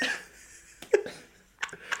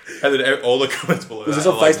 And then all the comments below Was this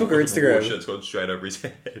on Facebook or Instagram? Shit's gone straight over his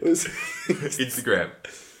head. Was- Instagram.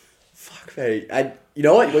 Fuck me. And you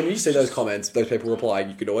know what? When you see those comments, those people replying,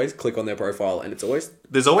 you can always click on their profile, and it's always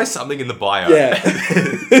There's always something in the bio. yeah.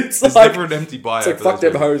 It's There's like never an empty bio. it's like for fuck those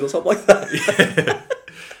them people. hoes or something like that.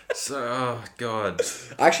 So, oh god.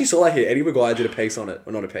 I actually saw that here. Eddie Maguire did a piece on it,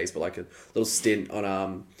 or not a piece, but like a little stint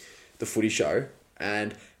on the Footy Show,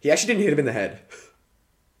 and he actually didn't hit him in the head.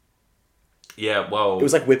 Yeah, well, It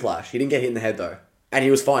was like whiplash. He didn't get hit in the head though, and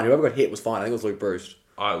he was fine. Whoever got hit was fine. I think it was Luke Bruce.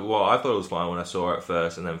 I thought it was fine when I saw it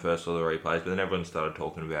first, and then first saw the replays, but then everyone started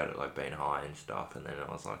talking about it like being high and stuff, and then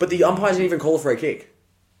I was like, But the umpires didn't even call for a kick.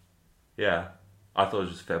 yeah, I thought it was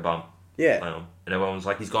just a fair bump. Yeah. And everyone was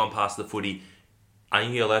like, he's gone past the footy.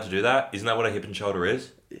 Aren't you allowed to do that? Isn't that what a hip and shoulder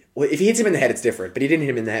is? Well, if he hits him in the head, it's different. But he didn't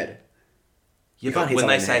hit him in the head. Yeah, can't but hit when someone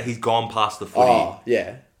they in the say head. he's gone past the footy, Oh,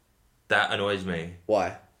 yeah. that annoys me.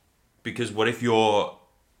 Why? Because what if your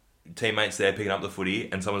teammates there picking up the footy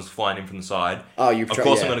and someone's flying in from the side? Oh, you. Of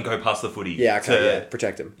course, yeah. I'm going to go past the footy. Yeah. Okay. to- Yeah.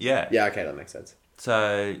 Protect him. Yeah. Yeah. Okay. That makes sense.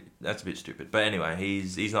 So that's a bit stupid. But anyway,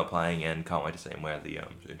 he's not playing, and can't wait to see him wear the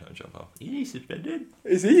two-tone jumper. Is he suspended?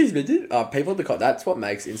 Is he suspended? People in the that's what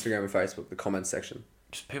makes Instagram and Facebook the comments section.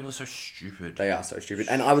 Just people are so stupid. They are so stupid,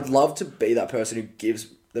 and I would love to be that person who gives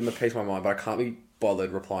them a piece of my mind, but I can't be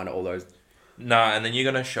bothered replying to all those. No, and then you're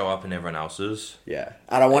gonna show up in everyone else's. Yeah,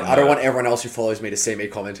 I don't want everyone else who follows me to see me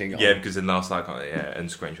commenting. Yeah, because then they'll start and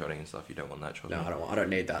screenshotting and stuff. You don't want that. Trust No, me. I don't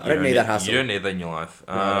need that. I don't need that hassle. You don't need that in your life.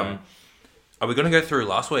 No. Are we gonna go through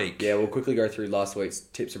last week? Yeah, we'll quickly go through last week's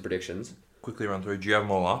tips and predictions. Quickly run through. Do you have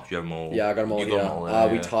them all up? Do you have them all? Yeah, I got them all You here. got them all there,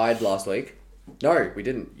 We yeah. tied last week. No, we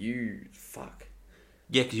didn't. You fuck.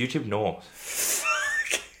 Yeah, because you tipped North.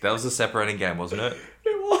 That was a separating game, wasn't it?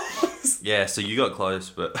 It was. Yeah, so you got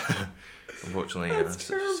close, but unfortunately, That's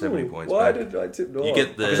terrible. 70 points. Why back. did I tip North? You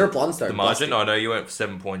get the, Is there a Blundstone? the margin? Blusty? Oh, no, you went for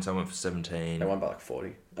 7 points. I went for 17. They won by like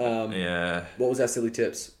 40. Yeah. What was our silly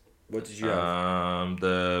tips? What did you have?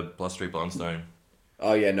 The +3 Blundstone.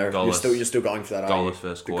 Oh yeah, no, goalless. you're still going for that. aren't you? Goalless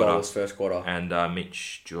first The quarter. goalless first quarter. And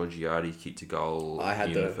Mitch Georgiades kicked a goal I had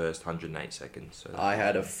in the- the first 108 seconds. So I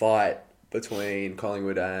had a fight between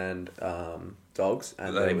Collingwood and Dogs, and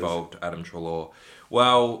that there was- involved Adam Treloar.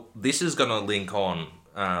 Well, this is going to link on.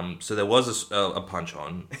 So there was a punch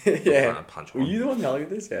on. yeah. A punch Were on. you the one telling me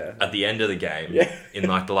this? Yeah. At the end of the game, Yeah. in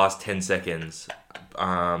like the last 10 seconds,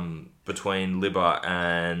 between Libba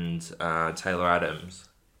and Taylor Adams,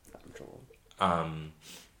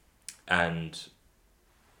 and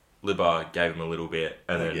Libba gave him a little bit,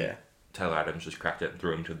 and then yeah. Taylor Adams just cracked it and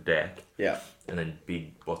threw him to the deck. Yeah. And then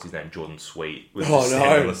what's his name, Jordan Sweet, was Oh, just no.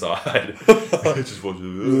 standing on the side. Just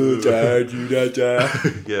watching. Dad, you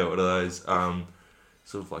dad. Yeah, one of those.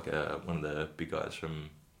 Sort of like one of the big guys from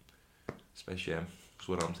Space Jam. That's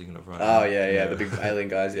what I'm thinking of right now. Oh yeah, the big alien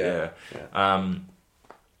guys. Yeah. Yeah.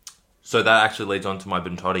 So that actually leads on to my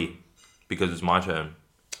Bentodi, because it's my turn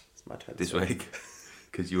It's my turn this to week.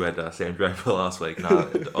 Because you had Sam Draper last week,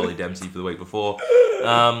 and Ollie Dempsey for the week before.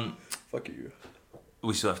 Fuck you.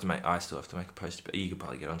 I still have to make a post, but you could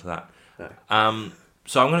probably get onto that. No.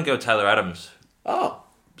 So I'm going to go with Taylor Adams. Oh.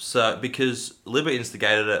 So because Libba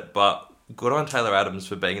instigated it, but good on Taylor Adams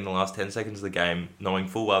for being in the last 10 seconds of the game, knowing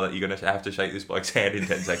full well that you're going to have to shake this bloke's hand in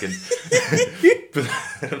 10 seconds.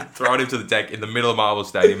 Throwing him to the deck in the middle of Marvel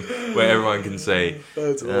Stadium where everyone can see.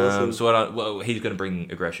 That's awesome. So he's going to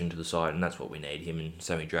bring aggression to the side, and that's what we need. Him and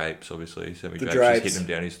Sammy Drapes, obviously. Sammy Drapes Drapes. just hitting him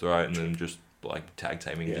down his throat and then just like tag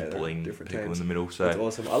teaming, Yeah, just they're bullying different people teams. in the middle. So That's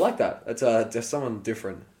awesome. I like that. It's just someone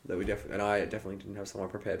different that we definitely, and I definitely didn't have someone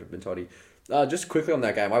prepared with Bentodi. Just quickly on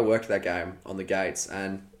that game, I worked that game on the gates,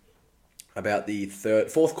 and about the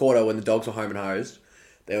fourth quarter when the Dogs were home and hosed,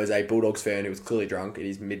 there was a Bulldogs fan who was clearly drunk in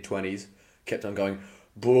his mid-20s, kept on going,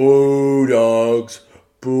 Bulldogs,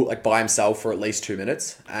 like by himself for at least 2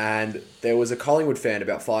 minutes, and there was a Collingwood fan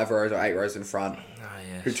about 5 rows or 8 rows in front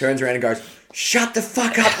who turns around and goes, shut the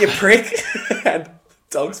fuck up, you prick! And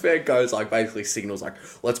Dogs fan goes like, basically signals like,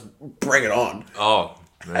 let's bring it on. Oh,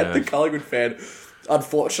 And the Collingwood fan,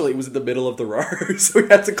 unfortunately, was in the middle of the row, so we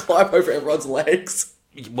had to climb over everyone's legs.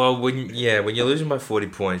 well, when you're losing by 40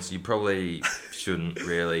 points, you probably shouldn't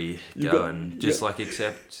really go and just like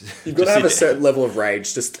accept. You've got to have a certain level of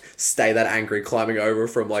rage to stay that angry climbing over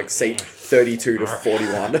from like seat 32 to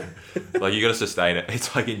 41. Like you got to sustain it.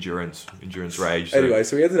 It's like endurance rage. So. Anyway,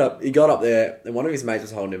 so he got up there, and one of his mates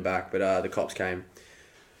was holding him back, but the cops came.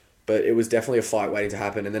 But it was definitely a fight waiting to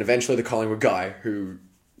happen, and then eventually the Collingwood guy who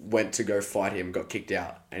went to go fight him got kicked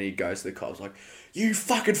out, and he goes to the cops like, you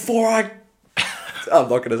fucking four-eyed... I'm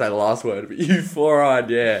not going to say the last word, but you four-eyed,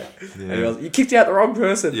 yeah. And he was, you kicked out the wrong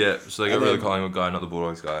person. Yeah, so they got And rid of then- the Collingwood guy, not the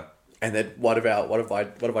Bulldogs guy. And then one of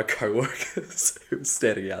my co-workers who was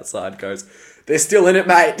standing outside goes, "They're still in it,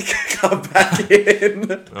 mate. Come back in."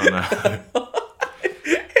 Oh no.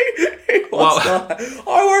 He was like,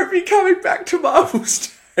 "I won't be coming back to Marvel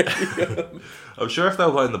Stadium." I'm sure if they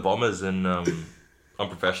were playing the Bombers and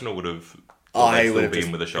Unprofessional would have. He would have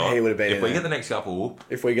been with a shot. He would have been. If we get the next couple,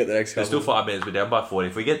 there's still 5 minutes. We're down by 40.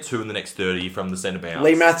 If we get 2 in the next 30 from the centre bounce,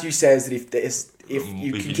 Lee Matthews says that if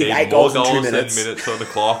you can kick 8 need goals more in 2 minutes, than minutes on the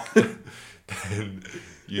clock, then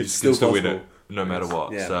you It's can still still win possible. it no matter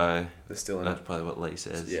what. Yeah. So they're still in that's it. probably what Lee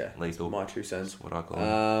says. Yeah, lethal. my 2 cents. That's what I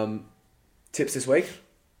call it. Tips this week.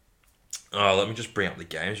 Oh, let me just bring up the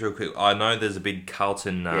games real quick. I know there's a big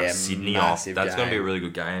Carlton Sydney off. massive That's going to be a game. really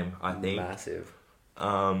good game, I think. Massive.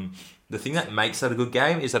 The thing that makes that a good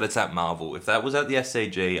game is that it's at Marvel. If that was at the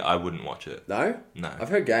SCG, I wouldn't watch it. No? No. I've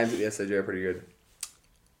heard games at the SCG are pretty good.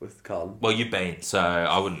 With Carlton. Well, you've been, so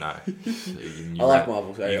I wouldn't know. I like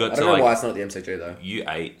Marvel. So you I got don't to, know why it's not at the MCG though. You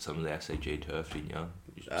ate some of the SCG turf, didn't you?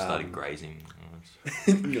 You started grazing.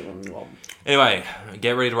 Oh, Anyway,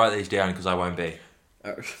 get ready to write these down because I won't be.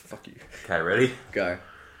 fuck you. Okay, ready? Go.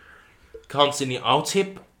 Carlton Sydney, I'll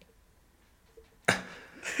tip. I'm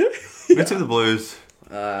going to tip the Blues.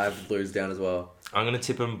 I have the Blues down as well. I'm going to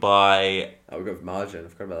tip them by... Oh, we've got margin. I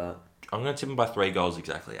forgot about I'm going to tip them by 3 goals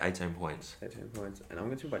exactly, 18 points. that. 18 points. And I'm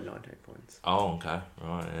going to by 19 points. Oh, okay.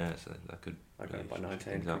 Right, yeah, so that could... I got it by 19.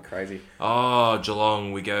 things Pretty up. crazy. Oh,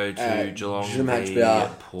 Geelong. We go to Geelong the match v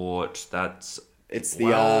beer. Port. That's... It's the,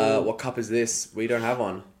 Well- what cup is this? We don't have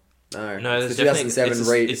one. No. No, it's there's the definitely...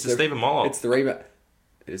 2007 It's the Stephen Mollop. It's the rematch.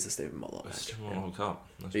 It is the Stephen Mollop It's match. the World Cup.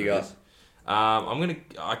 That's Who you what it got?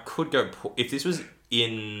 is. I could go... If this was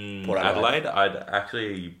in Port Adelaide. Adelaide, I'd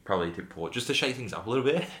actually probably tip Port just to shake things up a little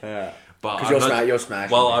bit. Yeah. But Because you're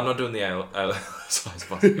smashing. Well, me. I'm not doing the size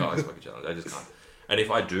fucking guys fucking challenge. I just can't. And if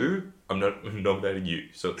I do, I'm not nominating you.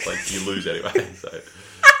 So it's like you lose anyway. So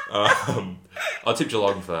I'll tip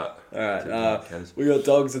Geelong for that. Alright, we got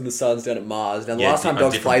Dogs and the Suns down at Mars. Now, the Yeah, last time a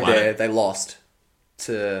Dogs different played there, planet. they lost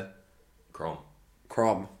to Crom.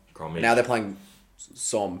 Crom. Cromish. Now they're playing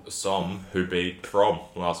Som. Som, who beat Prom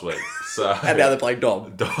last week. So And now they're playing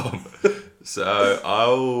Dom. Dom.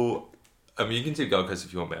 So you can tip Gold Coast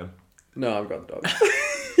if you want, man. No, I've got the Dogs.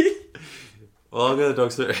 Well, I'll go the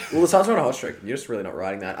Dogs too. Well, the Suns are on a hot streak. You're just really not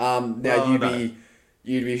riding that. Now, Well,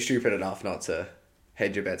 you'd be stupid enough not to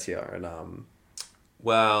hedge your bets here and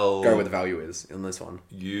Well, go where the value is in this one.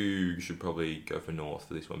 you should probably go for North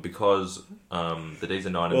for this one because the D's are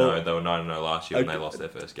 9-0. Well, They were 9-0 last year when they lost their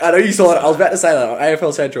first game. I know you saw it. I was about to say that on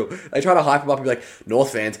AFL Central. They try to hype them up and be like,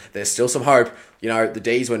 North fans, there's still some hope. You know, the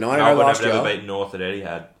D's were 9-0 Melbourne last have never year. beaten North at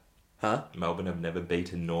Etihad. Huh? Melbourne have never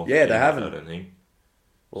beaten North. Yeah, at they Etihad, haven't. I don't think.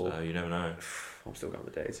 Well, So you never know. I'm still going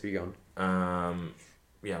with the D's. Who you going?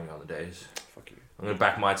 Yeah, I'm going the D's. Fuck you. I'm going to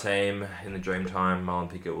back my team in the Dreamtime. Marlon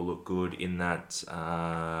Pickett will look good in that.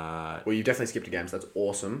 Well, you've definitely skipped a game, so that's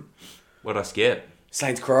awesome. What did I skip?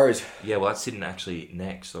 Saints Crows. Yeah, well, that's sitting actually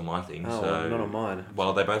next on my thing. Oh, so well, not on mine.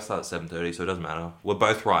 Well, they both start at 7:30, so it doesn't matter. We're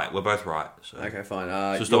both right. So. Okay,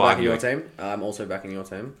 fine. Just You're not backing your arguing. team. I'm also backing your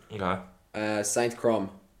team. Okay. Saints Crom.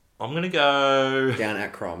 I'm going to go... Down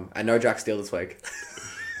at Crom. And no Jack Steele this week.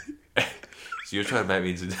 So you're trying to make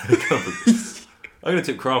me into... I'm going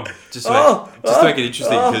to tip Crom. Just to make it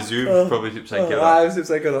interesting, because you've probably tipped St. Kilda. I was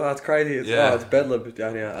just like, that's crazy. It's, Yeah. it's bedlam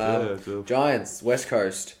down here. Yeah, cool. Giants, West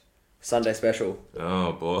Coast, Sunday special.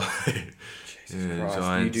 Oh, boy. Jesus Christ,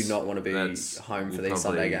 Giants, you do not want to be that's- home for we'll these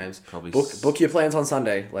probably- Sunday games. probably Book your plans on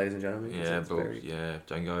Sunday, ladies and gentlemen. Yeah, It's but very-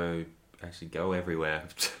 don't go... Actually, go everywhere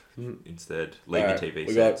instead. Leave Alright, your TV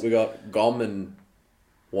we sets. got Gom and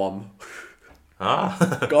Wom.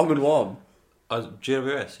 Huh? Gom and Wom.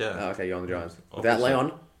 GWS, yeah. Oh, okay, you're on the Giants. Without Obviously.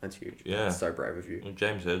 Leon, that's huge. Yeah. That's so brave of you. Well,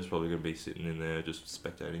 James Heard's probably going to be sitting in there just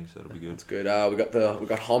spectating, so it'll be good. It's good. We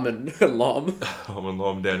got Hom and Lom. I'm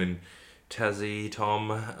along down in Tassie, Tom.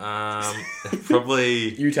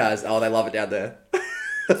 Probably... Utah's. Oh, they love it down there.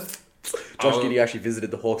 Josh Oh. Giddey actually visited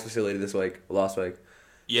the Hawks facility last week.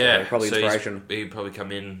 Yeah, So, probably inspiration. He'd probably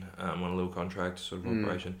come in on a little contract sort of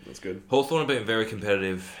operation. That's good. Hawthorn have been very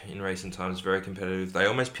competitive in recent times, very competitive. They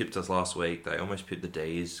almost pipped us last week. They almost pipped the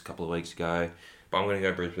D's a couple of weeks ago. But I'm going to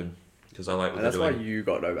go Brisbane because I like what And that's they're why doing. you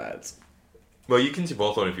got no bads. Well, you can tip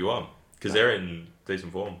Hawthorn if you want because they're in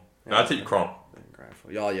decent form. No, I tip Crom,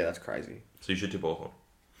 Grateful. Oh, yeah, that's crazy. so you should tip Hawthorn.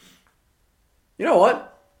 You know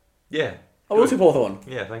what? Yeah. I will good. tip Hawthorn.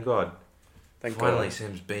 Yeah, thank God. Thank Finally, God.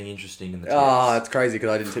 Sam's being interesting in the tips. Ah, it's crazy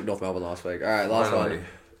because I didn't tip North Melbourne last week. All right, last Finally. one.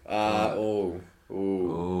 Oh,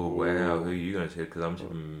 wow. Who are you going to tip? Because I'm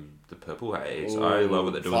tipping the Purple Haze. I love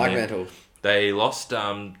what they're doing Flag there. mantle. They lost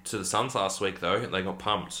to the Suns last week, though. They got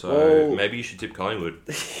pumped. So Whoa. maybe you should tip Collingwood.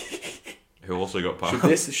 who also got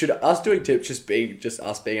Should us doing tips just be just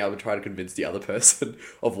us being able to try to convince the other person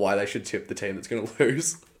of why they should tip the team that's going to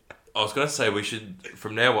lose? I was going to say we should,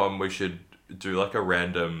 from now on, we should do like a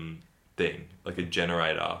random thing, like a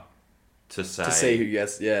generator, to see who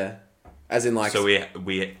gets, yeah. As in like... So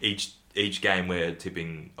we each game we're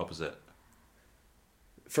tipping opposite.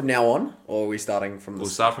 From now on? Or are we starting from the... We'll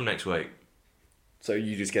start from next week. So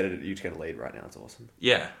you just get a lead right now. That's awesome.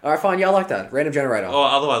 Yeah. All right, fine. Yeah, I like that. Random generator. Or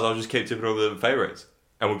otherwise, I'll just keep tipping all the favourites.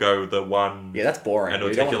 And we'll go with the one... Yeah, that's boring. And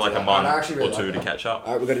it'll take you like a month or two to catch up.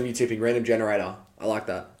 All right, we've got a new tipping. Random generator. I like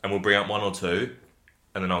that. And we'll bring up one or two.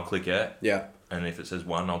 And then I'll click it. Yeah. And if it says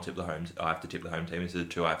one, I have to tip the home team. If it says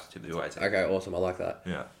two, I have to tip the away team. Okay, awesome. I like that.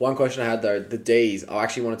 Yeah. One question I had though, the D's. I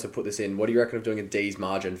actually wanted to put this in. What do you reckon of doing a D's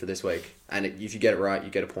margin for this week? And if you get it right, you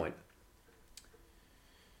get a point.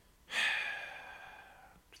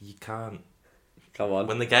 You can't. Come on.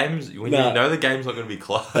 When you know the game's not going to be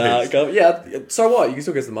close. Yeah. So what? You can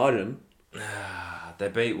still get the margin. They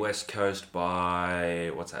beat West Coast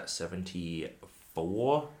by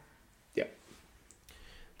 74. Yeah.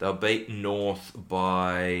 They'll beat North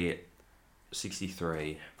by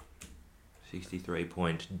 63.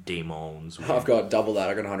 63-point demons. I've got double that.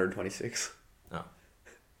 I got 126. Oh.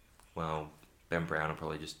 Well, Ben Brown will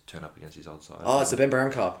probably just turn up against his old side. Oh, it's the Ben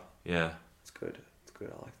Brown Cup. Yeah. It's good. It's good.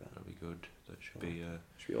 I like that. That'll be good. That should be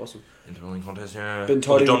should be awesome. intervilling contest. Yeah. Been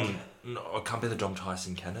told No, it can't be the Dom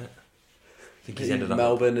Tyson, can it? I think he's ended up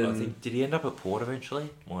Melbourne at, and... I think, did he end up at Port eventually?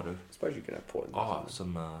 Might have. I suppose you can have Port.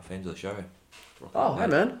 Some fans of the show. Oh, hey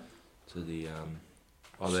man. To the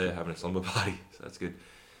they're having a slumber party, so that's good.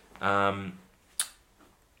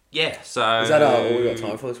 Yeah. So is that all we got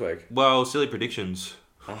time for this week? Well, silly predictions.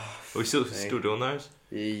 Are we still doing those?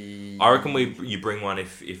 I reckon you bring one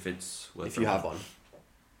if it's worth if you have one.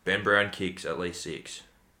 Ben Brown kicks at least 6.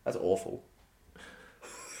 That's awful.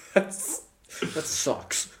 That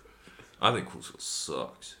sucks. I think Cool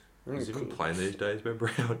sucks. Is he even playing these days, Ben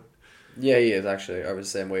Brown? Yeah, he is actually over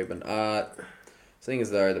Sam Weedman. Thing is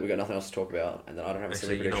though that we got nothing else to talk about, and then I don't have a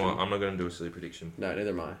silly prediction. You know what? I'm not going to do a silly prediction. No, neither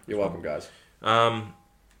am I. You're welcome, guys.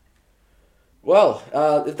 Well,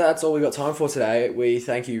 if that's all we got time for today, we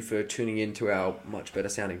thank you for tuning in to our much better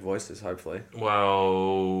sounding voices, hopefully.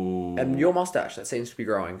 Well... And your mustache, that seems to be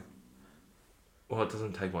growing. Well, it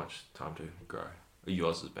doesn't take much time to grow.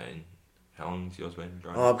 Yours has been... How long has yours been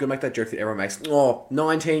growing? Oh, I'm going to make that joke that everyone makes. Oh,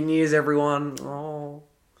 19 years, everyone. Oh,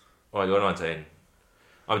 you're 19.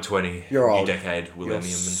 I'm 20. You're old. New decade, millennium and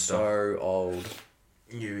stuff. So old.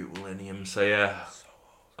 New millennium. So, yeah.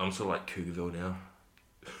 I'm sort of like Cougarville now.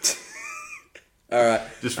 All right.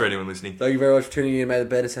 Just for anyone listening. Thank you very much for tuning in. May the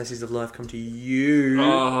better necessities of life come to you.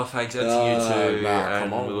 Oh, thanks. That's you too.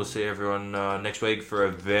 Come on. We will see everyone next week for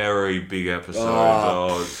a very big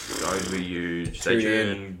episode. It's going to be huge. Stay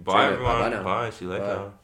tuned. Bye, everyone. Bye now. Bye. See you later. Bye.